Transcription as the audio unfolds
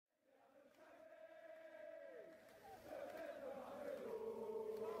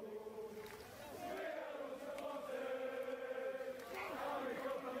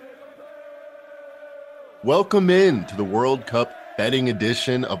Welcome in to the World Cup betting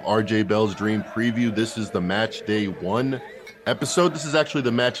edition of RJ Bell's Dream Preview. This is the Match Day 1 episode. This is actually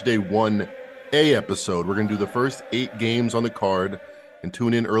the Match Day 1A episode. We're going to do the first 8 games on the card and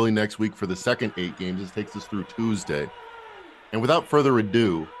tune in early next week for the second 8 games. This takes us through Tuesday. And without further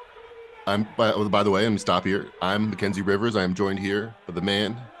ado, by the way, let me stop here. I'm Mackenzie Rivers. I am joined here by the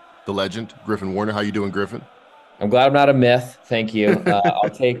man, the legend, Griffin Warner. How you doing, Griffin? I'm glad I'm not a myth. Thank you.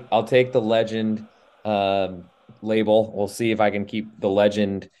 I'll take the legend um, label. We'll see if I can keep the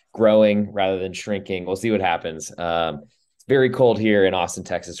legend growing rather than shrinking. We'll see what happens. It's very cold here in Austin,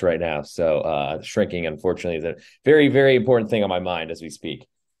 Texas right now. So shrinking, unfortunately, is a very, very important thing on my mind as we speak.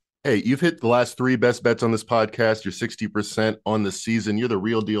 Hey, you've hit the last 3 best bets on this podcast. You're 60% on the season. You're the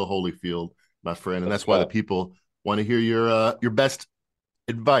real deal, Holyfield, my friend, and Let's that's why the go. people want to hear your best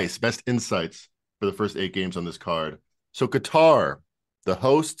advice, best insights for the first 8 games on this card. So Qatar, the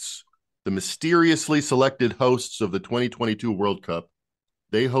hosts, the mysteriously selected hosts of the 2022 World Cup,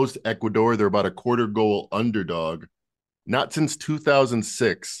 they host Ecuador. They're about a quarter goal underdog. Not since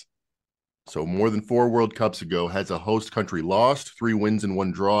 2006, so more than 4 World Cups ago, has a host country lost, 3 wins and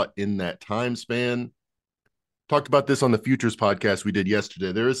 1 draw in that time span. Talked about this on the Futures podcast we did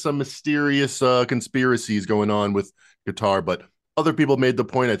yesterday. There is some mysterious conspiracies going on with Qatar, but other people made the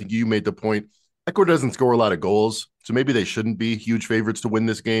point. I think you made the point. Ecuador doesn't score a lot of goals, so maybe they shouldn't be huge favorites to win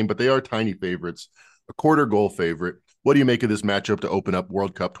this game, but they are tiny favorites, a quarter goal favorite. What do you make of this matchup to open up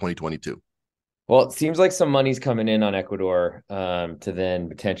World Cup 2022? Well, it seems like some money's coming in on Ecuador to then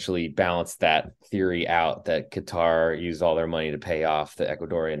potentially balance that theory out that Qatar used all their money to pay off the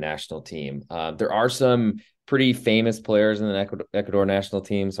Ecuadorian national team. There are some pretty famous players in the Ecuador national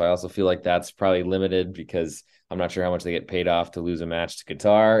team, so I also feel like that's probably limited because I'm not sure how much they get paid off to lose a match to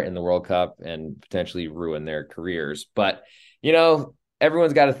Qatar in the World Cup and potentially ruin their careers. But,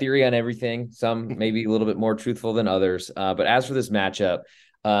 everyone's got a theory on everything, some maybe a little bit more truthful than others. But as for this matchup,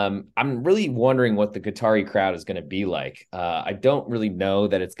 I'm really wondering what the Qatari crowd is going to be like. I don't really know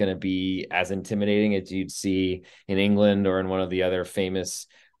that it's going to be as intimidating as you'd see in England or in one of the other famous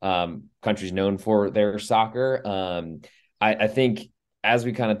countries known for their soccer. I think, as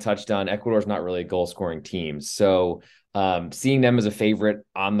we kind of touched on, Ecuador's not really a goal scoring team. So seeing them as a favorite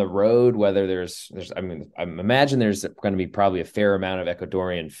on the road, whether I imagine there's going to be probably a fair amount of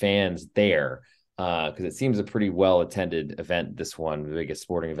Ecuadorian fans there because it seems a pretty well attended event. This one, the biggest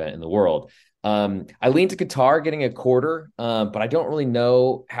sporting event in the world. I lean to Qatar getting a quarter, but I don't really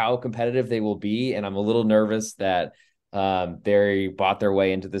know how competitive they will be, and I'm a little nervous that they bought their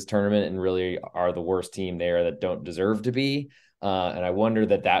way into this tournament and really are the worst team there that don't deserve to be. And I wonder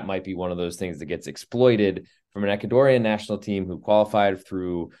that might be one of those things that gets exploited from an Ecuadorian national team who qualified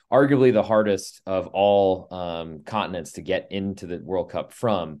through arguably the hardest of all continents to get into the World Cup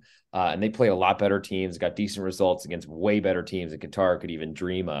from. And they play a lot better teams, got decent results against way better teams than Qatar could even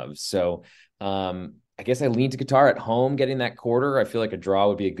dream of. So I guess I lean to Qatar at home getting that quarter. I feel like a draw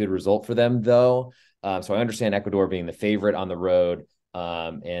would be a good result for them, though. So I understand Ecuador being the favorite on the road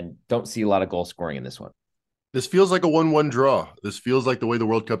and don't see a lot of goal scoring in this one. This feels like a 1-1 draw. This feels like the way the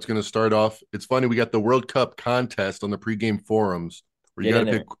World Cup's going to start off. It's funny, we got the World Cup contest on the pregame forums where you Get got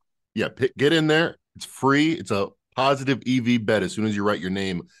to in pick, there. get in there. It's free. It's a positive EV bet. As soon as you write your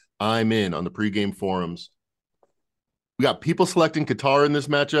name, I'm in on the pregame forums. We got people selecting Qatar in this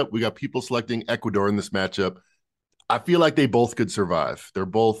matchup. We got people selecting Ecuador in this matchup. I feel like they both could survive. They're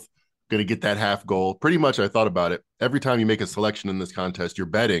both going to get that half goal. Pretty much, I thought about it. Every time you make a selection in this contest, you're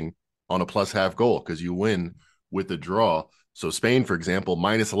betting on a plus half goal because you win with a draw. So Spain, for example,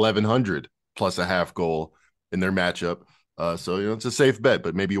 minus 1100 plus a half goal in their matchup. So it's a safe bet,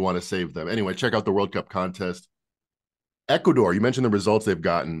 but maybe you want to save them. Anyway, check out the World Cup contest. Ecuador, you mentioned the results they've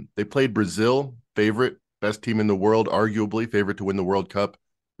gotten. They played Brazil, favorite, best team in the world, arguably favorite to win the World Cup.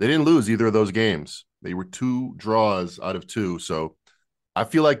 They didn't lose either of those games. They were 2 draws out of 2. So I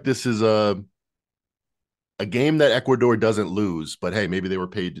feel like this is a game that Ecuador doesn't lose, but hey, maybe they were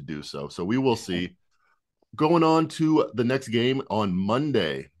paid to do so. So we will see. Going on to the next game on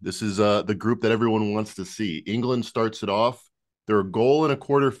Monday. This is the group that everyone wants to see. England starts it off. They're a goal and a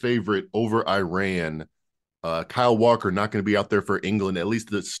quarter favorite over Iran. Kyle Walker not going to be out there for England, at least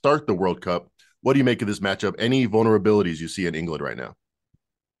to start the World Cup. What do you make of this matchup? Any vulnerabilities you see in England right now?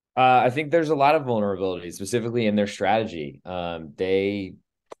 I think there's a lot of vulnerability, specifically in their strategy. They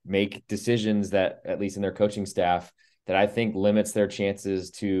make decisions that, at least in their coaching staff, that I think limits their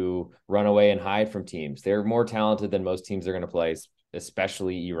chances to run away and hide from teams. They're more talented than most teams they're going to play,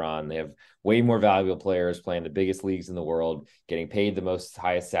 especially Iran. They have way more valuable players playing the biggest leagues in the world, getting paid the most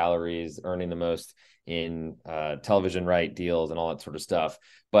highest salaries, earning the most in television right deals and all that sort of stuff.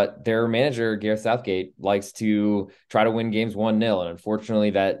 But their manager, Gareth Southgate, likes to try to win games 1-0. And unfortunately,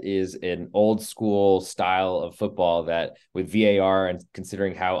 that is an old school style of football that with VAR and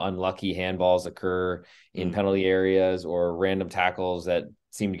considering how unlucky handballs occur in penalty areas or random tackles that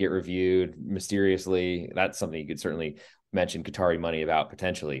seem to get reviewed mysteriously, that's something you could certainly mention Qatari money about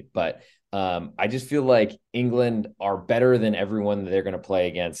potentially. But I just feel like England are better than everyone that they're going to play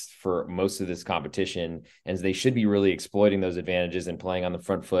against for most of this competition. And they should be really exploiting those advantages and playing on the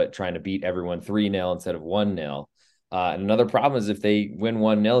front foot, trying to beat everyone 3-0 instead of 1-0. And another problem is if they win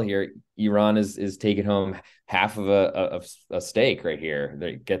 1-0 here, Iran is taking home half of a stake right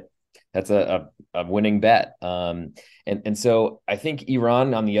here. That's a winning bet. And so I think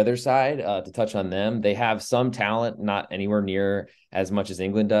Iran on the other side, to touch on them, they have some talent, not anywhere near as much as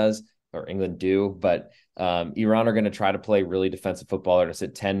England does or England do, but Iran are going to try to play really defensive football. They're going to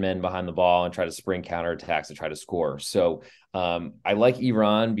sit 10 men behind the ball and try to spring counterattacks and try to score. So I like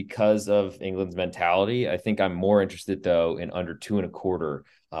Iran because of England's mentality. I think I'm more interested though in under 2.25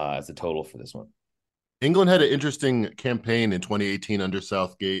 as a total for this one. England had an interesting campaign in 2018 under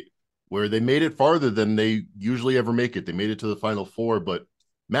Southgate where they made it farther than they usually ever make it. They made it to the Final Four, but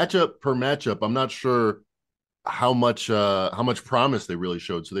matchup per matchup, I'm not sure how much promise they really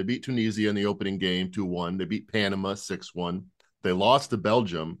showed. So they beat Tunisia in the opening game 2-1. They beat Panama 6-1. They lost to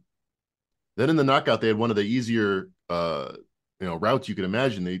Belgium. Then in the knockout, they had one of the easier routes you can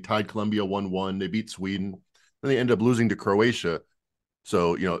imagine. They tied Colombia 1-1. They beat Sweden. Then they ended up losing to Croatia.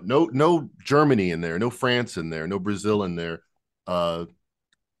 So, no Germany in there, no France in there, no Brazil in there.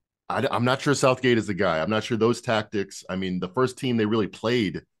 I'm not sure Southgate is the guy. I'm not sure those tactics. I mean, the first team they really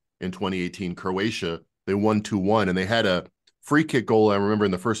played in 2018, Croatia, they won 2-1, and they had a free kick goal, I remember,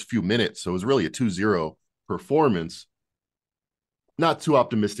 in the first few minutes. So it was really a 2-0 performance. Not too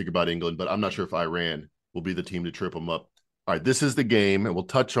optimistic about England, but I'm not sure if Iran will be the team to trip them up. All right, this is the game, and we'll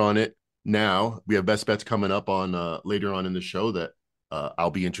touch on it now. We have best bets coming up on later on in the show that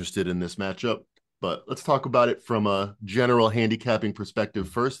I'll be interested in this matchup. But let's talk about it from a general handicapping perspective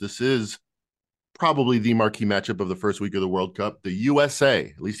first. This is probably the marquee matchup of the first week of the World Cup. The USA,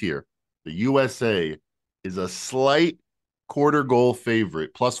 at least here, the USA is a slight quarter goal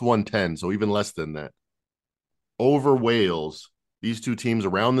favorite, plus 110, so even less than that, over Wales. These two teams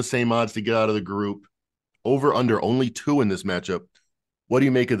around the same odds to get out of the group. Over under only 2 in this matchup. What do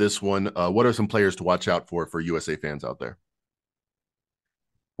you make of this one? What are some players to watch out for USA fans out there?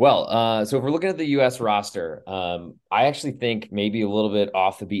 Well, so if we're looking at the U.S. roster, I actually think maybe a little bit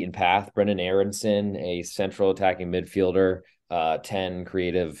off the beaten path. Brendan Aronson, a central attacking midfielder, 10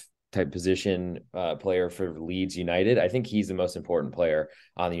 creative type position player for Leeds United. I think he's the most important player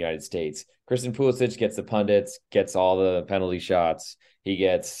on the United States. Christian Pulisic gets the pundits, gets all the penalty shots. He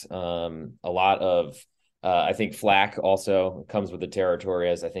gets a lot of, I think flack also comes with the territory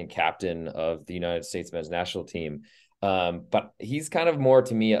as I think captain of the United States men's national team. But he's kind of more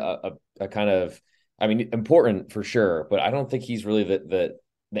to me a kind of, I mean, important for sure, but I don't think he's really the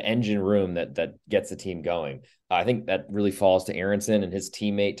engine room that gets the team going. I think that really falls to Aronson and his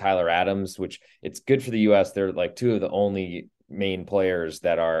teammate Tyler Adams, which it's good for the U.S. They're like two of the only main players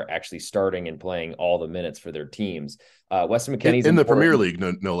that are actually starting and playing all the minutes for their teams. Weston McKennie's in the Premier League,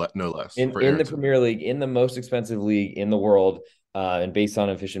 no less. In the Premier League, in the most expensive league in the world. And based on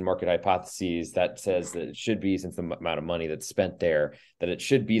efficient market hypotheses, that says that it should be, since the amount of money that's spent there, that it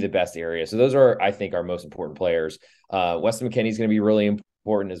should be the best area. So those are, I think, our most important players. Weston McKennie's going to be really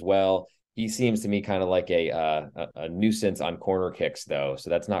important as well. He seems to me kind of like a nuisance on corner kicks, though. So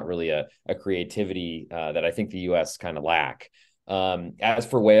that's not really a creativity that I think the U.S. kind of lack. As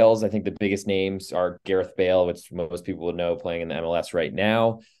for Wales, I think the biggest names are Gareth Bale, which most people would know, playing in the MLS right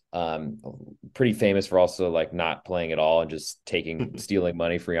now. Pretty famous for also like not playing at all and just stealing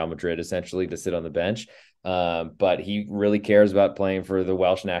money for Real Madrid essentially to sit on the bench. But he really cares about playing for the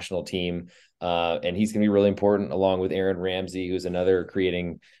Welsh national team. And he's going to be really important along with Aaron Ramsey, who's another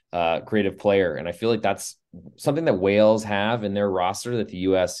creative player. And I feel like that's something that Wales have in their roster that the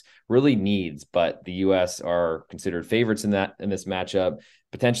U.S. really needs, but the U.S. are considered favorites in this matchup,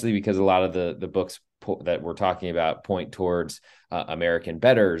 potentially because a lot of the books that we're talking about point towards American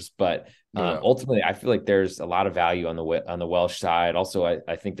bettors. But ultimately, I feel like there's a lot of value on the Welsh side. Also,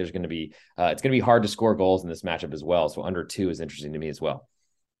 I think there's going to be it's going to be hard to score goals in this matchup as well. So under 2 is interesting to me as well.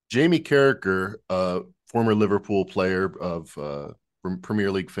 Jamie Carragher, former Liverpool player of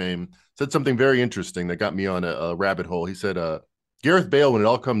Premier League fame, said something very interesting that got me on a rabbit hole. He said, Gareth Bale, when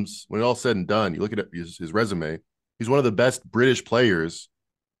it all said and done, you look at his resume, He's one of the best British players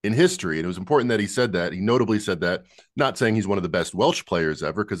in history. And it was important that he said that. He notably said that, not saying he's one of the best Welsh players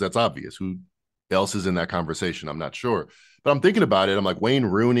ever, because that's obvious. Who else is in that conversation? I'm not sure. But I'm thinking about it. I'm like, Wayne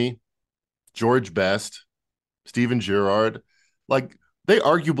Rooney, George Best, Steven Gerrard, like they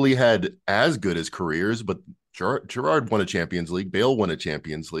arguably had as good as careers, but Gerrard won a Champions League. Bale won a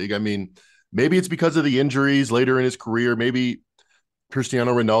Champions League. I mean, maybe it's because of the injuries later in his career. Maybe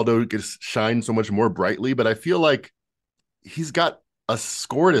Cristiano Ronaldo gets shined so much more brightly, but I feel like he's got a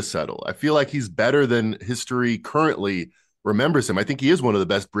score to settle. I feel like he's better than history currently remembers him. I think he is one of the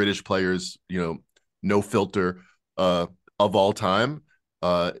best British players, no filter of all time.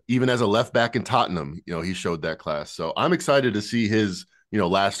 Even as a left back in Tottenham, he showed that class. So I'm excited to see his,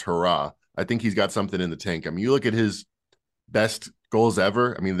 last hurrah. I think he's got something in the tank. I mean, you look at his best goals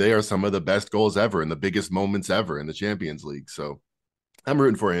ever. I mean, they are some of the best goals ever and the biggest moments ever in the Champions League. So I'm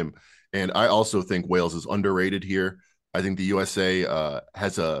rooting for him. And I also think Wales is underrated here. I think the USA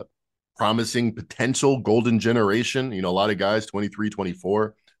has a promising potential golden generation. A lot of guys, 23,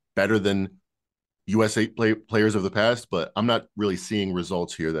 24, better than USA players of the past, but I'm not really seeing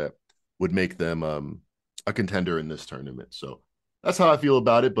results here that would make them a contender in this tournament. So that's how I feel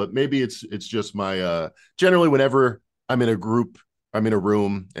about it. But maybe it's just my generally whenever I'm in a group, I'm in a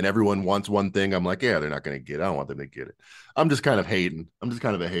room and everyone wants one thing, I'm like, yeah, they're not going to get it. I don't want them to get it. I'm just kind of hating. I'm just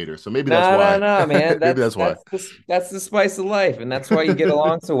kind of a hater. So maybe that's why. No, man. Maybe that's why. That's the spice of life, and that's why you get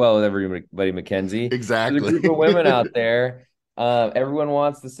along so well with everybody, Mackenzie. Exactly. There's a group of women out there. Everyone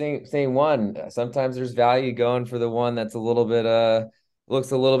wants the same one. Sometimes there's value going for the one that's a little bit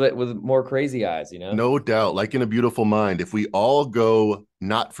looks a little bit with more crazy eyes, No doubt. Like in A Beautiful Mind, if we all go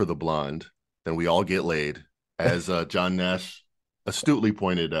not for the blonde, then we all get laid, as John Nash astutely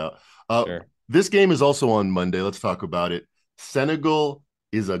pointed out. Sure. This game is also on Monday. Let's talk about it. Senegal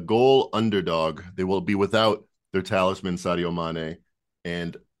is a goal underdog. They will be without their talisman, Sadio Mane.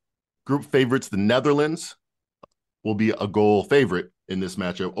 And group favorites, the Netherlands, will be a goal favorite in this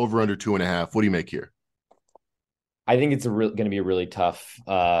matchup, over under 2.5. What do you make here? I think it's going to be a really tough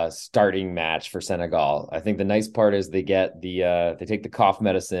starting match for Senegal. I think the nice part is they get they take the cough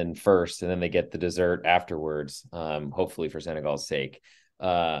medicine first, and then they get the dessert afterwards. Hopefully for Senegal's sake.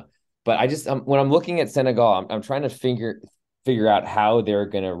 But I just when I'm looking at Senegal, I'm trying to figure out how they're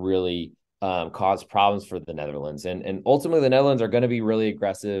going to really cause problems for the Netherlands. And ultimately, the Netherlands are going to be really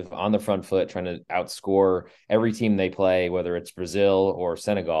aggressive on the front foot, trying to outscore every team they play, whether it's Brazil or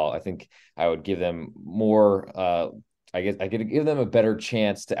Senegal. I think I would give them more. I guess I could give them a better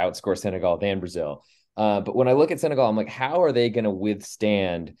chance to outscore Senegal than Brazil. But when I look at Senegal, I'm like, how are they going to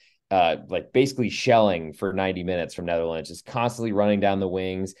withstand like basically shelling for 90 minutes from Netherlands, just constantly running down the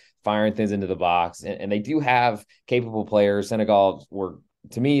wings, firing things into the box. And they do have capable players. Senegal were,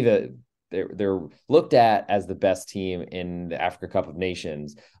 to me, they're looked at as the best team in the Africa Cup of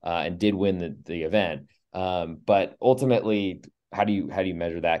Nations and did win the event. But ultimately, how do you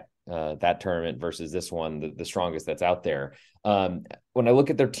measure that tournament versus this one, the strongest that's out there? When I look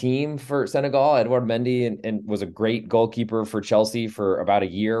at their team for Senegal, Edouard Mendy and was a great goalkeeper for Chelsea for about a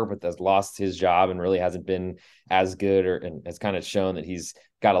year, but has lost his job and really hasn't been as good, and has kind of shown that he's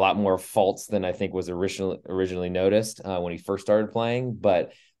got a lot more faults than I think was originally noticed when he first started playing.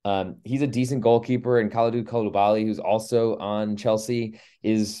 But he's a decent goalkeeper, and Kalidou Koulibaly, who's also on Chelsea,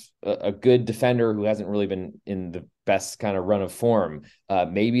 is a good defender who hasn't really been in the best kind of run of form.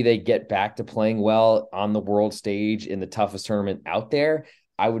 Maybe they get back to playing well on the world stage in the toughest tournament out there.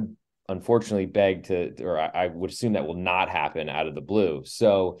 I would unfortunately I would assume that will not happen out of the blue.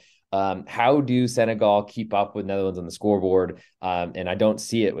 So how do Senegal keep up with Netherlands on the scoreboard? And I don't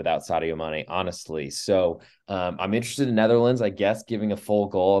see it without Sadio Mane, honestly. So I'm interested in Netherlands, I guess, giving a full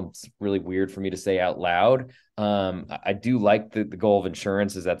goal. It's really weird for me to say out loud. I do like the goal of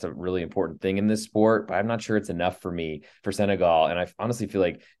insurance, as that's a really important thing in this sport, but I'm not sure it's enough for me for Senegal. And I honestly feel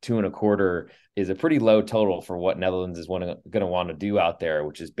like 2.25 is a pretty low total for what Netherlands is going to want to do out there,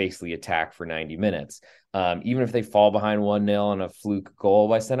 which is basically attack for 90 minutes. Even if they fall behind 1-0 on a fluke goal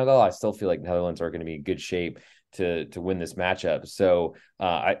by Senegal, I still feel like Netherlands are going to be in good shape to win this matchup. So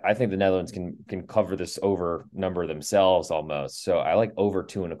I think the Netherlands can cover this over number themselves almost. So I like over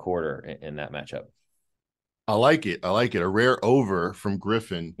 2.25 in that matchup. I like it. A rare over from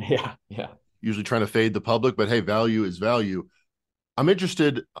Griffin. Yeah. Usually trying to fade the public, but hey, value is value. I'm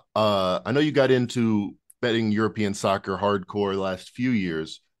interested. I know you got into betting European soccer hardcore the last few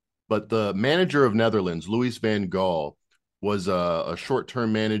years, but the manager of Netherlands, Louis van Gaal, was a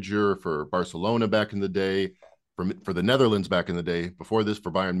short-term manager for Barcelona back in the day, for the Netherlands back in the day, before this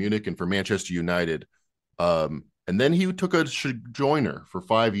for Bayern Munich and for Manchester United. And then he took a joiner for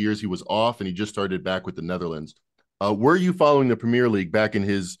 5 years. He was off and he just started back with the Netherlands. Were you following the Premier League back in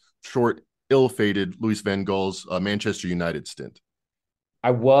his short, ill-fated Louis van Gaal's Manchester United stint?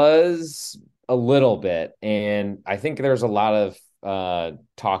 I was a little bit, and I think there's a lot of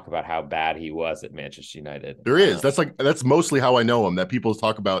talk about how bad he was at Manchester United. There is. That's mostly how I know him. That people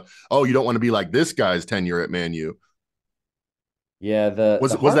talk about, oh, you don't want to be like this guy's tenure at Man U. Yeah, the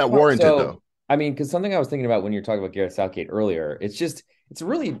Was hard that part. warranted So, though? I mean, because something I was thinking about when you're talking about Gareth Southgate earlier, it's a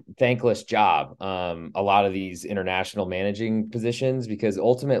really thankless job. A lot of these international managing positions, because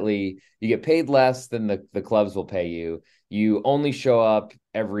ultimately you get paid less than the clubs will pay you. You only show up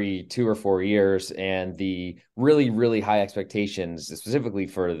every 2 or 4 years, and the really, really high expectations, specifically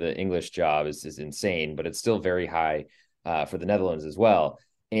for the English job, is insane, but it's still very high for the Netherlands as well.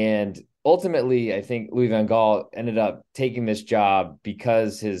 And ultimately, I think Louis van Gaal ended up taking this job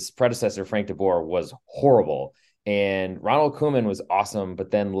because his predecessor, Frank de Boer, was horrible. And Ronald Koeman was awesome, but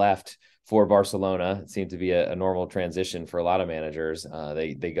then left for Barcelona. It seemed to be a normal transition for a lot of managers.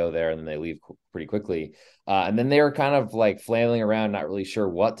 They go there and then they leave pretty quickly. And then they were kind of like flailing around, not really sure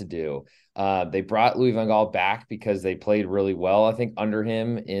what to do. They brought Louis van Gaal back because they played really well, I think, under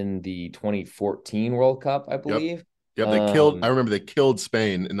him in the 2014 World Cup, I Yep. believe. Yep. I remember they killed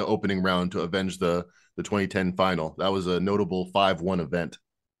Spain in the opening round to avenge the 2010 final. That was a notable 5-1 event.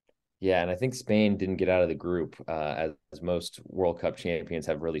 Yeah, and I think Spain didn't get out of the group, as most World Cup champions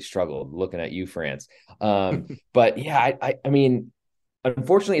have really struggled. Looking at you, France. But yeah, I mean,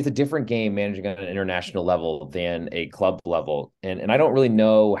 unfortunately, it's a different game managing on an international level than a club level, and I don't really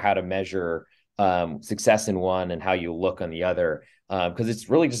know how to measure success in one and how you look on the other, because it's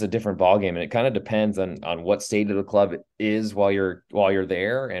really just a different ball game, and it kind of depends on what state of the club it is while you're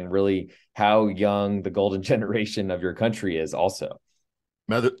there, and really how young the golden generation of your country is also.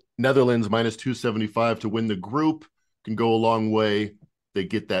 Netherlands minus 275 to win the group can go a long way. They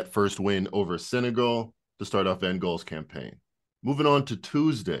get that first win over Senegal to start off Van Gaal's campaign. Moving on to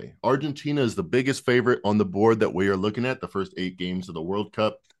Tuesday, Argentina is the biggest favorite on the board that we are looking at, the first 8 games of the World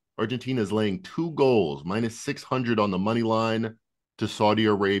Cup. Argentina is laying 2 goals, minus 600 on the money line to Saudi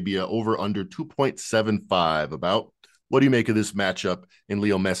Arabia, over under 2.75 about. What do you make of this matchup in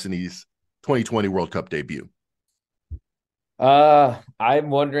Leo Messi's 2020 World Cup debut?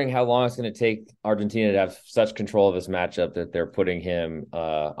 I'm wondering how long it's going to take Argentina to have such control of this matchup that they're putting him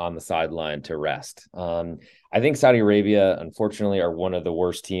on the sideline to rest. I think Saudi Arabia, unfortunately, are one of the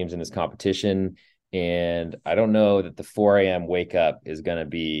worst teams in this competition, and I don't know that the 4 a.m. wake up is going to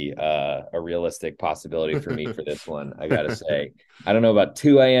be a realistic possibility for me for this one. I gotta say, I don't know about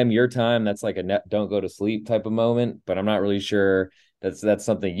 2 a.m. your time. That's like a don't go to sleep type of moment, but I'm not really sure that's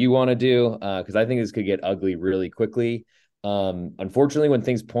something you want to do, because I think this could get ugly really quickly. Unfortunately, when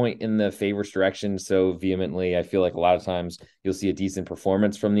things point in the favorites direction so vehemently, I feel like a lot of times you'll see a decent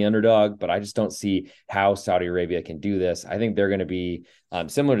performance from the underdog, but I just don't see how Saudi Arabia can do this. I think they're going to be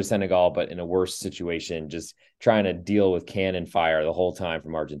similar to Senegal, but in a worse situation, just trying to deal with cannon fire the whole time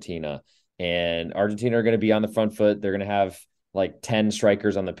from Argentina. And Argentina are going to be on the front foot. They're going to have like 10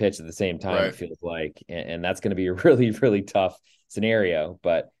 strikers on the pitch at the same time, Right. it feels like. And that's going to be a really, really tough scenario.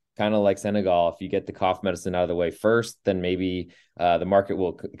 But kind of like Senegal, if you get the cough medicine out of the way first, then maybe the market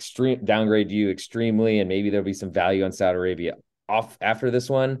will downgrade you extremely, and maybe there'll be some value on Saudi Arabia off after this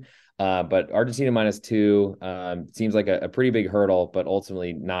one. But Argentina -2 seems like a pretty big hurdle, but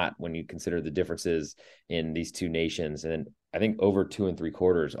ultimately not when you consider the differences in these two nations. And I think over 2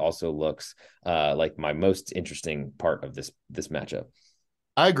 3/4 also looks like my most interesting part of this matchup.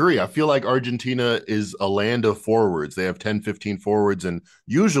 I agree. I feel like Argentina is a land of forwards. They have 10, 15 forwards, and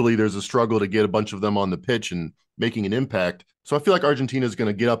usually there's a struggle to get a bunch of them on the pitch and making an impact. So I feel like Argentina is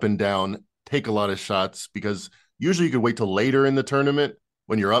going to get up and down, take a lot of shots, because usually you could wait till later in the tournament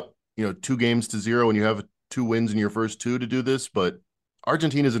when you're up, 2 games to 0, and you have 2 wins in your first two to do this. But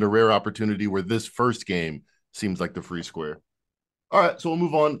Argentina is in a rare opportunity where this first game seems like the free square. All right, so we'll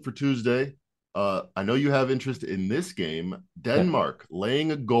move on for Tuesday. I know you have interest in this game. Denmark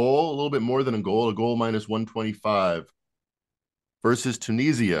laying a goal, a little bit more than a goal minus 125 versus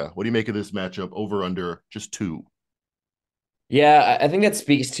Tunisia. What do you make of this matchup? Over under just 2. Yeah, I think that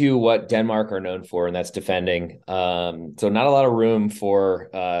speaks to what Denmark are known for, and that's defending. So not a lot of room for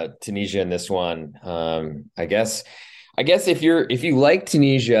Tunisia in this one. I guess if you like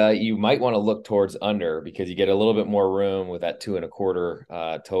Tunisia, you might want to look towards under, because you get a little bit more room with that 2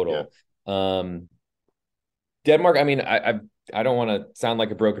 1/4 total. Yeah. Denmark, I mean, I don't want to sound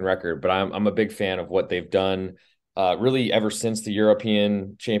like a broken record, but I'm a big fan of what they've done, really ever since the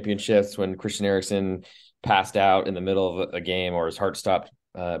European Championships, when Christian Eriksen passed out in the middle of a game, or his heart stopped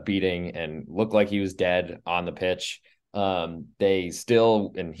beating and looked like he was dead on the pitch. They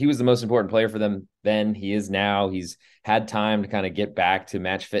still, and he was the most important player for them then. He is now. He's had time to kind of get back to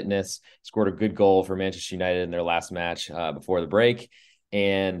match fitness. Scored a good goal for Manchester United in their last match before the break,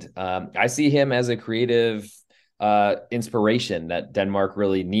 and I see him as a creative inspiration that Denmark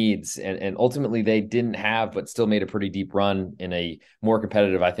really needs. And ultimately they didn't have, but still made a pretty deep run in a more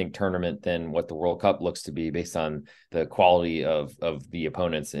competitive, I think, tournament than what the World Cup looks to be based on the quality of the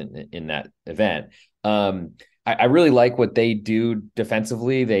opponents in that event. I really like what they do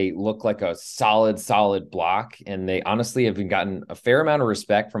defensively. They look like a solid block, and they honestly have been gotten a fair amount of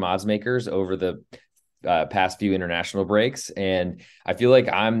respect from odds makers over the past few international breaks. And I feel like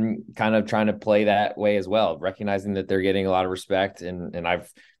I'm kind of trying to play that way as well, recognizing that they're getting a lot of respect. And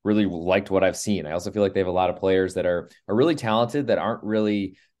I've really liked what I've seen. I also feel like they have a lot of players that are really talented that aren't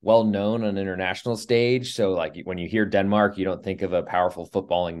really well known on an international stage. So like when you hear Denmark, you don't think of a powerful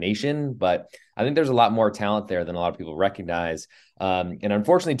footballing nation, but I think there's a lot more talent there than a lot of people recognize. And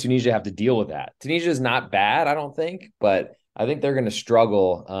unfortunately, Tunisia have to deal with that. Tunisia is not bad, I don't think, but I think they're going to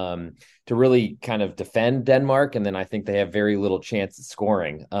struggle to really kind of defend Denmark. And then I think they have very little chance at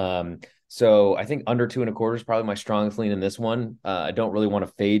scoring. So I think under 2.25 is probably my strongest lean in this one. I don't really want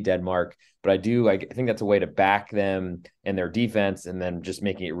to fade Denmark, but I think that's a way to back them and their defense, and then just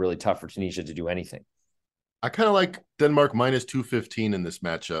making it really tough for Tunisia to do anything. I kind of like Denmark minus 215 in this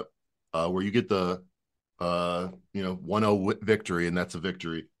matchup, where you get the 1-0 victory, and that's a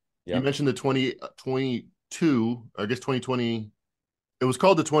victory. Yep. You mentioned the 2022, I guess 2020. It was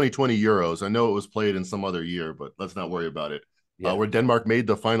called the 2020 Euros. I know it was played in some other year, but let's not worry about it. Yeah. Where Denmark made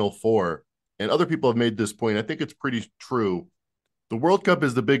the Final Four, and other people have made this point. I think it's pretty true. The World Cup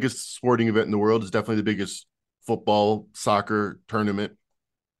is the biggest sporting event in the world. It's definitely the biggest football, soccer tournament.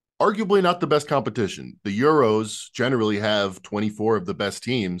 Arguably not the best competition. The Euros generally have 24 of the best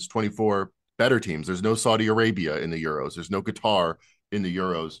teams, 24 better teams. There's no Saudi Arabia in the Euros. There's no Qatar in the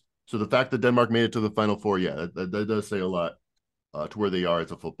Euros. So the fact that Denmark made it to the Final Four, yeah, that does say a lot to where they are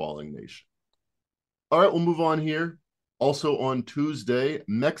as a footballing nation. All right, we'll move on here. Also on Tuesday,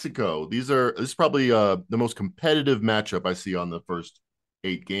 Mexico. This is probably the most competitive matchup I see on the first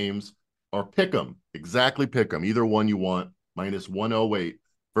 8 games. Or pick 'em, exactly pick 'em. Either one you want, minus 108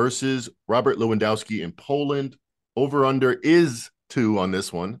 versus Robert Lewandowski in Poland. Over under is 2 on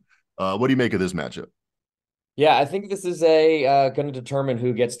this one. What do you make of this matchup? Yeah, I think this is going to determine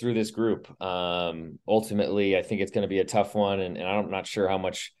who gets through this group. Ultimately, I think it's going to be a tough one, and I'm not sure how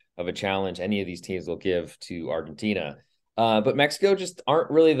much of a challenge any of these teams will give to Argentina. But Mexico just aren't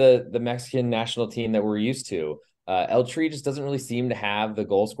really the Mexican national team that we're used to. El Tri just doesn't really seem to have the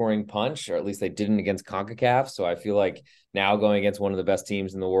goal scoring punch, or at least they didn't against CONCACAF. So I feel like now going against one of the best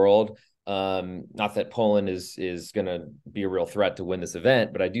teams in the world, not that Poland is going to be a real threat to win this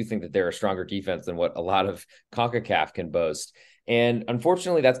event, but I do think that they're a stronger defense than what a lot of CONCACAF can boast. And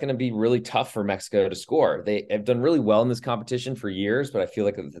unfortunately, that's going to be really tough for Mexico to score. They have done really well in this competition for years, but I feel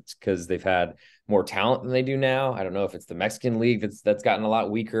like it's because they've had more talent than they do now. I don't know if it's the Mexican league that's gotten a lot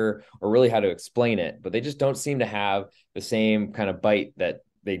weaker, or really how to explain it, but they just don't seem to have the same kind of bite that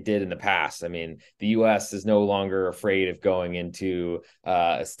they did in the past. I mean, the U.S. is no longer afraid of going into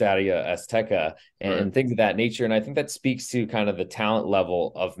Estadio Azteca and things of that nature. And I think that speaks to kind of the talent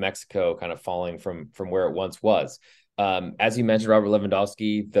level of Mexico kind of falling from where it once was. As you mentioned, Robert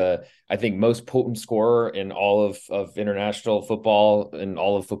Lewandowski, I think most potent scorer in all of international football and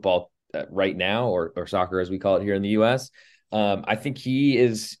all of football right now, or soccer as we call it here in the U.S. I think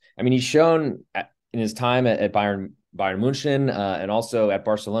he's shown in his time at Bayern Munchen and also at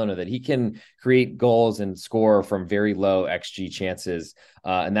Barcelona that he can create goals and score from very low XG chances.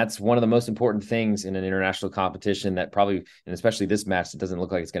 And that's one of the most important things in an international competition that probably, and especially this match, it doesn't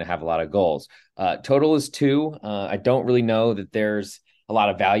look like it's going to have a lot of goals. Total is 2. I don't really know that there's a lot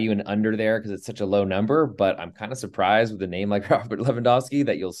of value in under there because it's such a low number, but I'm kind of surprised with a name like Robert Lewandowski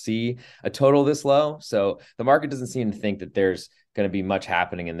that you'll see a total this low. So the market doesn't seem to think that there's going to be much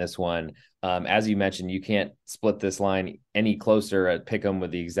happening in this one. As you mentioned, you can't split this line any closer at Pick'em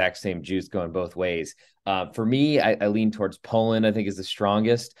with the exact same juice going both ways. For me, I lean towards Poland, I think is the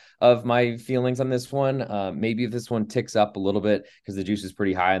strongest of my feelings on this one. Maybe if this one ticks up a little bit because the juice is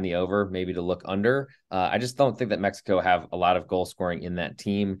pretty high on the over, maybe to look under. I just don't think that Mexico have a lot of goal scoring in that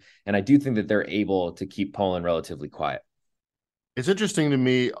team. And I do think that they're able to keep Poland relatively quiet. It's interesting to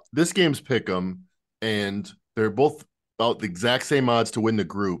me. This game's Pick'em, and they're both about the exact same odds to win the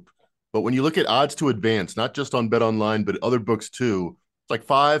group. But when you look at odds to advance, not just on BetOnline, but other books too, it's like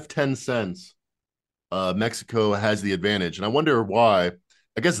 5-10 cents. Mexico has the advantage. And I wonder why.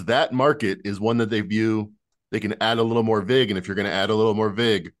 I guess that market is one that they view they can add a little more VIG. And if you're going to add a little more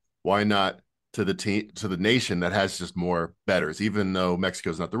VIG, why not to the team, to the nation that has just more betters. Even though Mexico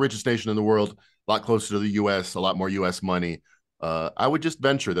is not the richest nation in the world, a lot closer to the U.S., a lot more U.S. money. I would just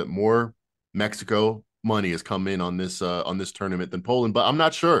venture that more Mexico money has come in on this tournament than Poland, but I'm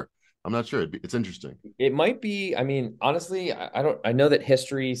not sure. I'm not sure. It's interesting. It might be. I mean, honestly, I don't. I know that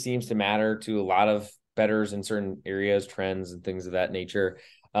history seems to matter to a lot of bettors in certain areas, trends, and things of that nature.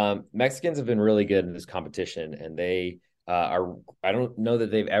 Mexicans have been really good in this competition, and they are. I don't know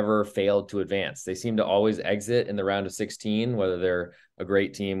that they've ever failed to advance. They seem to always exit in the round of 16, whether they're a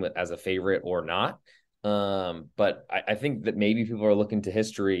great team as a favorite or not. But I think that maybe people are looking to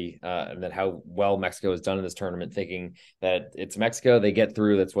history and that how well Mexico has done in this tournament, thinking that it's Mexico, they get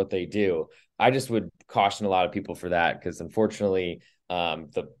through, that's what they do. I just would caution a lot of people for that because unfortunately,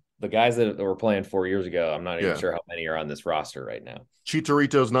 the guys that were playing 4 years ago, I'm not even sure how many are on this roster right now.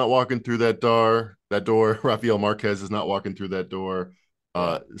 Chicharito's not walking through that door. Rafael Marquez is not walking through that door.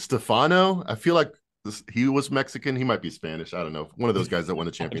 Stefano, I feel like he was Mexican. He might be Spanish. I don't know. One of those guys that won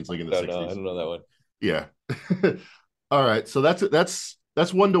the Champions League in the 60s. I don't know that one. Yeah. All right. So that's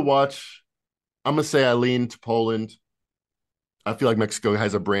one to watch. I'm gonna say I lean to Poland. I feel like Mexico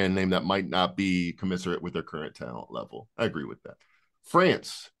has a brand name that might not be commensurate with their current talent level. I agree with that.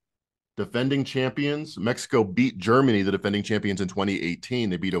 France, defending champions. Mexico beat Germany, the defending champions, in 2018.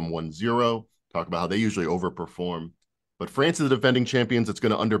 They beat them 1-0. Talk about how they usually overperform. But France is the defending champions. It's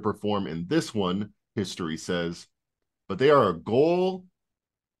going to underperform in this one, history says. But they are a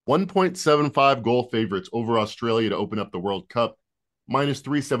 1.75 goal favorites over Australia to open up the World Cup, minus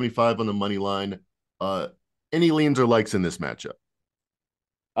 375 on the money line. Any leans or likes in this matchup?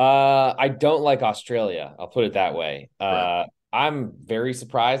 I don't like Australia. I'll put it that way. Right. I'm very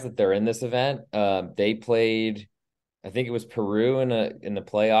surprised that they're in this event. They played, I think it was Peru in the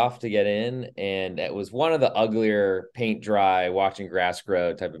playoff to get in, and it was one of the uglier paint dry, watching grass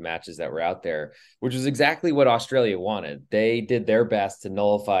grow type of matches that were out there, which was exactly what Australia wanted. They did their best to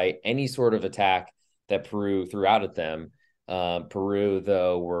nullify any sort of attack that Peru threw out at them. Peru,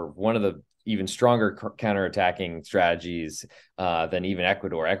 though, were one of the even stronger counterattacking strategies than even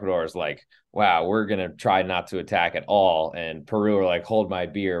Ecuador. Ecuador is like, wow, we're going to try not to attack at all. And Peru are like, hold my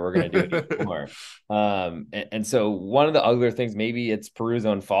beer. We're going to do it more. And so one of the uglier things, maybe it's Peru's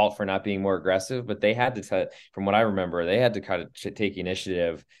own fault for not being more aggressive, but they had to, from what I remember, they had to kind of take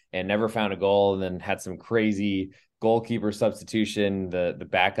initiative and never found a goal, and then had some crazy goalkeeper substitution. The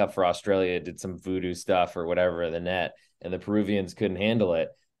backup for Australia did some voodoo stuff or whatever in the net, and the Peruvians couldn't handle it.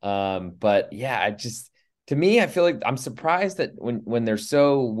 But yeah, to me, I feel like I'm surprised that when they're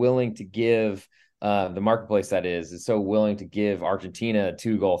so willing to give the marketplace that is so willing to give Argentina a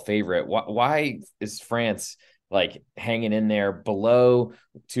 2-goal favorite. Why is France like hanging in there below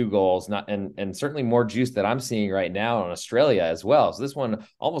 2 goals? Not and certainly more juice that I'm seeing right now in Australia as well. So this one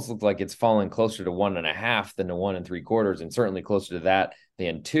almost looks like it's falling closer to 1.5 than to 1 3/4, and certainly closer to that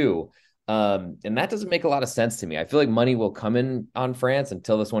than 2. And that doesn't make a lot of sense to me. I feel like money will come in on France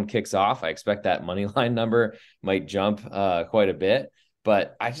until this one kicks off. I expect that money line number might jump quite a bit,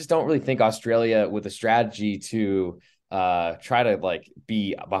 but I just don't really think Australia, with a strategy to try to like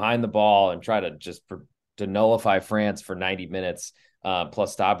be behind the ball and try to to nullify France for 90 minutes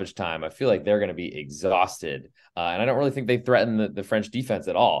plus stoppage time, I feel like they're going to be exhausted. And I don't really think they threaten the French defense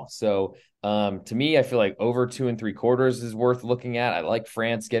at all. So to me, I feel like over 2 3/4 is worth looking at. I like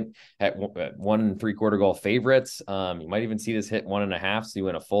France get at 1 3/4 goal favorites. You might even see this hit 1.5, so you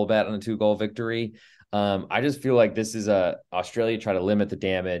win a full bet on a 2-goal victory. I just feel like this is Australia try to limit the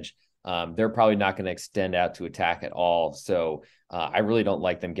damage. They're probably not going to extend out to attack at all. So I really don't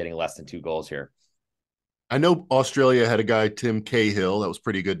like them getting less than 2 goals here. I know Australia had a guy, Tim Cahill, that was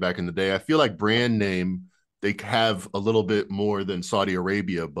pretty good back in the day. I feel like brand name, they have a little bit more than Saudi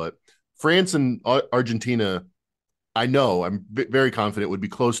Arabia, but France and Argentina, I know, I'm very confident, would be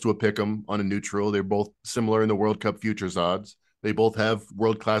close to a pick 'em on a neutral. They're both similar in the World Cup futures odds. They both have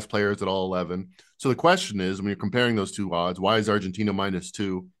world-class players at all 11. So the question is, when you're comparing those two odds, why is Argentina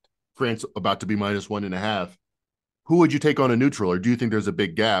 -2, France about to be -1.5? Who would you take on a neutral, or do you think there's a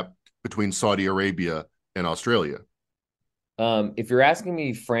big gap between Saudi Arabia and Australia? If you're asking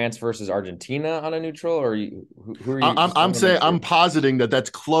me France versus Argentina on a neutral, or who are you? I'm saying I'm positing that that's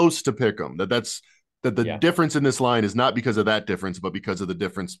close to pick 'em. That the difference in this line is not because of that difference, but because of the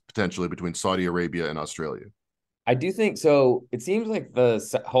difference potentially between Saudi Arabia and Australia. I do think so. It seems like the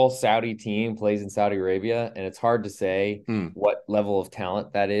whole Saudi team plays in Saudi Arabia, and it's hard to say what level of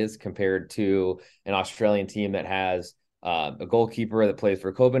talent that is compared to an Australian team that has a goalkeeper that plays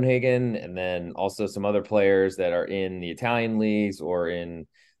for Copenhagen, and then also some other players that are in the Italian leagues or in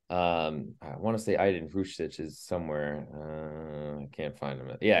I want to say Aydin Vucic is somewhere. I can't find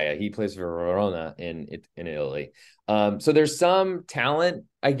him. Yeah, he plays for Verona in Italy. So there's some talent,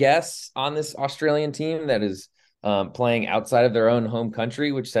 I guess, on this Australian team that is playing outside of their own home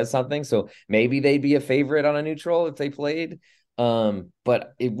country, which says something. So maybe they'd be a favorite on a neutral if they played.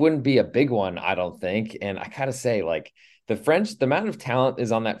 But it wouldn't be a big one, I don't think. And I gotta say, like, the amount of talent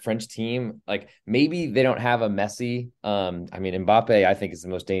is on that French team. Like, maybe they don't have a Messi. I mean, Mbappe, I think, is the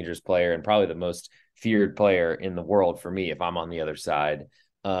most dangerous player and probably the most feared player in the world for me if I'm on the other side.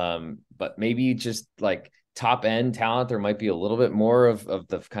 But maybe just like top end talent, there might be a little bit more of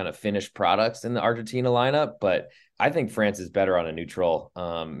the kind of finished products in the Argentina lineup. But I think France is better on a neutral.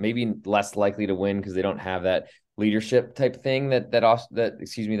 Maybe less likely to win because they don't have that leadership type thing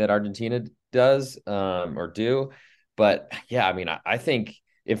that Argentina does or do. But yeah, I mean, I think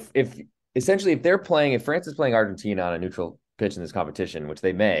if essentially if France is playing Argentina on a neutral pitch in this competition, which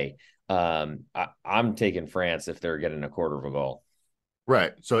they may, I'm taking France if they're getting a quarter of a goal.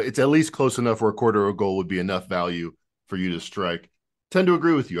 Right. So it's at least close enough where a quarter of a goal would be enough value for you to strike. Tend to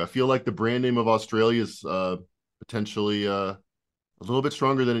agree with you. I feel like the brand name of Australia is potentially a little bit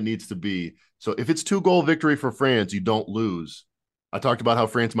stronger than it needs to be. So if it's 2-goal victory for France, you don't lose. I talked about how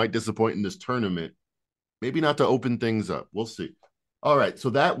France might disappoint in this tournament. Maybe not to open things up. We'll see. All right.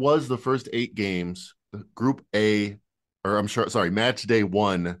 So that was the first 8 games. Group A, or I'm sure, sorry, Match Day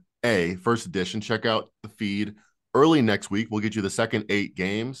 1A, first edition. Check out the feed. Early next week, we'll get you the second 8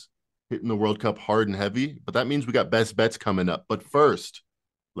 games, hitting the World Cup hard and heavy. But that means we got best bets coming up. But first,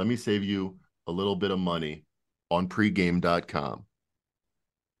 let me save you a little bit of money on pregame.com.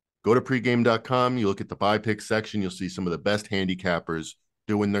 Go to pregame.com. You look at the buy pick section. You'll see some of the best handicappers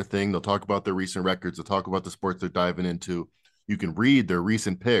doing their thing. They'll talk about their recent records. They'll talk about the sports they're diving into. You can read their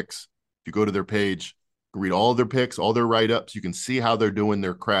recent picks. If you go to their page, you can read all their picks, all their write-ups. You can see how they're doing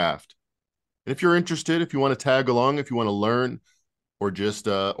their craft. And if you're interested, if you want to tag along, if you want to learn or just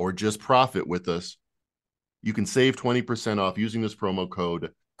profit with us, you can save 20% off using this promo code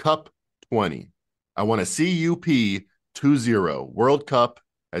CUP20. I want to CUP20. World Cup,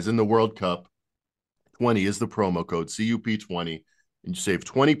 as in the World Cup. 20 is the promo code, CUP20. And you save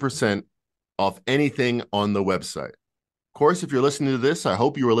 20% off anything on the website. Of course, if you're listening to this, I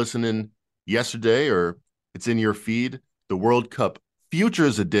hope you were listening yesterday or it's in your feed, the World Cup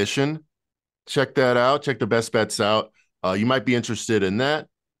Futures Edition. Check that out. Check the best bets out. You might be interested in that.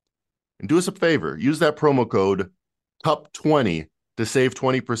 And do us a favor. Use that promo code CUP20 to save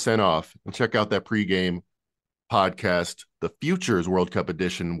 20% off. And check out that pregame podcast, the Futures World Cup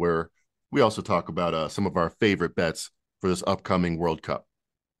Edition, where we also talk about some of our favorite bets for this upcoming World Cup.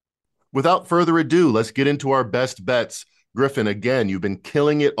 Without further ado, let's get into our best bets. Griffin, again, you've been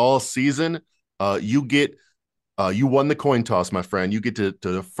killing it all season. You won the coin toss, my friend. You get to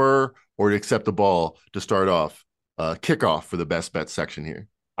defer or to accept the ball to start off. Kickoff for the best bet section here.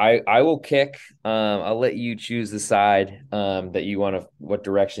 I will kick. I'll let you choose the side that you want to, what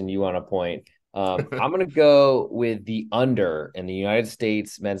direction you want to point. I'm going to go with the under in the United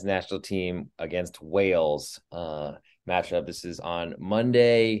States men's national team against Wales matchup. This is on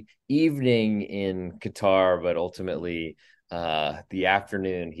Monday evening in Qatar, but ultimately the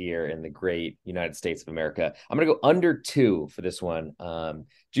afternoon here in the great United States of America. I'm going to go under 2 for this one.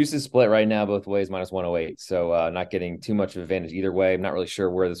 Juice is split right now both ways, minus 108. So not getting too much of advantage either way. I'm not really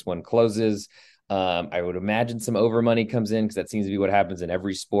sure where this one closes. I would imagine some over money comes in because that seems to be what happens in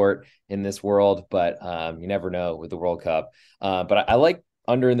every sport in this world, but you never know with the World Cup. But I like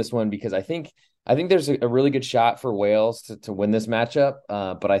under in this one because I think there's a really good shot for Wales to win this matchup,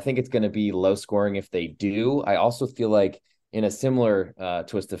 but I think it's going to be low scoring if they do. I also feel like in a similar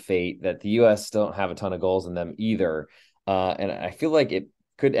twist of fate that the U.S. don't have a ton of goals in them either. And I feel like it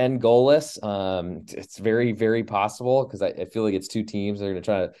could end goalless. It's very, very possible because I feel like it's two teams that are going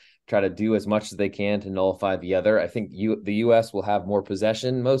to try to do as much as they can to nullify the other. I think the U.S. will have more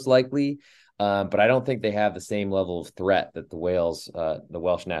possession most likely, but I don't think they have the same level of threat that the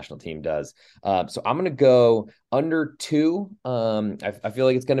Welsh national team does. So I'm going to go under 2. I feel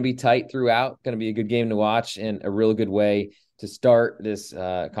like it's going to be tight throughout, going to be a good game to watch and a real good way to start this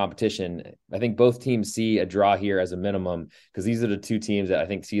competition. I think both teams see a draw here as a minimum because these are the two teams that I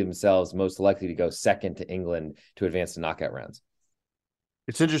think see themselves most likely to go second to England to advance to knockout rounds.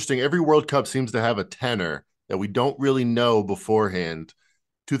 It's interesting. Every World Cup seems to have a tenor that we don't really know beforehand.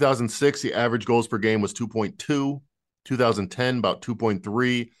 2006, the average goals per game was 2.2. 2010, about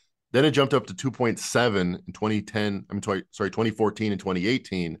 2.3. Then it jumped up to 2.7 in 2014 and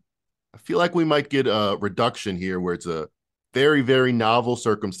 2018. I feel like we might get a reduction here where it's a very, very novel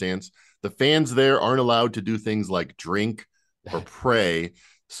circumstance. The fans there aren't allowed to do things like drink or pray.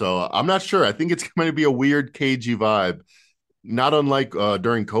 So I'm not sure. I think it's going to be a weird, cagey vibe, not unlike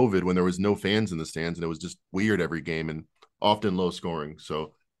during COVID when there was no fans in the stands and it was just weird every game and often low scoring.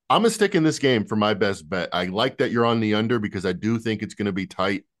 So I'm gonna stick in this game for my best bet. I like that you're on the under because I do think it's going to be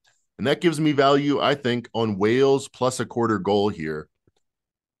tight, and that gives me value. I think on Wales plus a quarter goal here.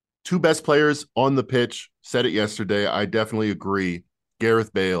 Two best players on the pitch. Said it yesterday. I definitely agree.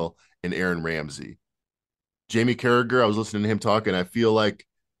 Gareth Bale and Aaron Ramsey. Jamie Carragher, I was listening to him talk, and I feel like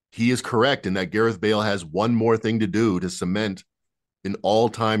he is correct in that Gareth Bale has one more thing to do to cement an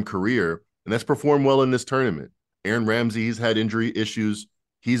all-time career, and that's perform well in this tournament. Aaron Ramsey, he's had injury issues.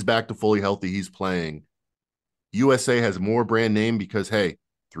 He's back to fully healthy. He's playing. USA has more brand name because, hey,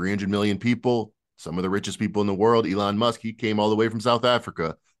 300 million people, some of the richest people in the world. Elon Musk, he came all the way from South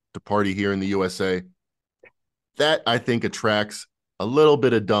Africa to party here in the USA. That, I think, attracts a little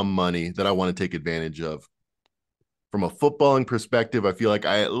bit of dumb money that I want to take advantage of. From a footballing perspective, I feel like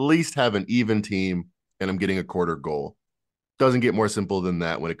I at least have an even team and I'm getting a quarter goal. Doesn't get more simple than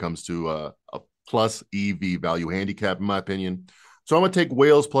that when it comes to a plus EV value handicap, in my opinion. So I'm going to take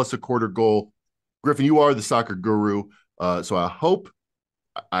Wales plus a quarter goal. Griffin, you are the soccer guru. So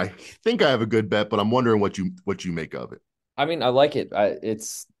I think I have a good bet, but I'm wondering what you make of it. I mean, I like it.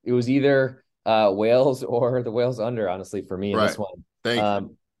 It was either Wales or the Wales under, honestly, for me in this one. Thank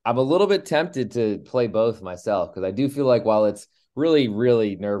you. I'm a little bit tempted to play both myself because I do feel like while it's really,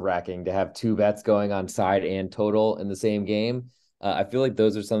 really nerve-wracking to have two bets going on side and total in the same game, I feel like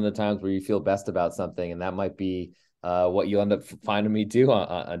those are some of the times where you feel best about something, and that might be what you'll end up finding me do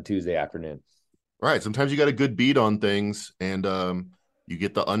on Tuesday afternoon. Right. Sometimes you got a good beat on things, and you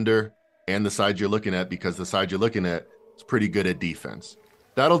get the under and the side you're looking at because the side you're looking at is pretty good at defense.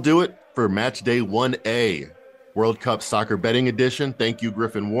 That'll do it for Match Day 1A, World Cup Soccer Betting Edition. Thank you,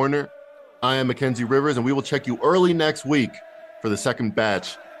 Griffin Warner. I am Mackenzie Rivers, and we will check you early next week for the second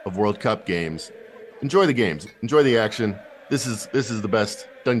batch of World Cup games. Enjoy the games. Enjoy the action. This is the best.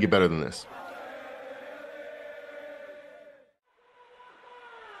 Doesn't get better than this.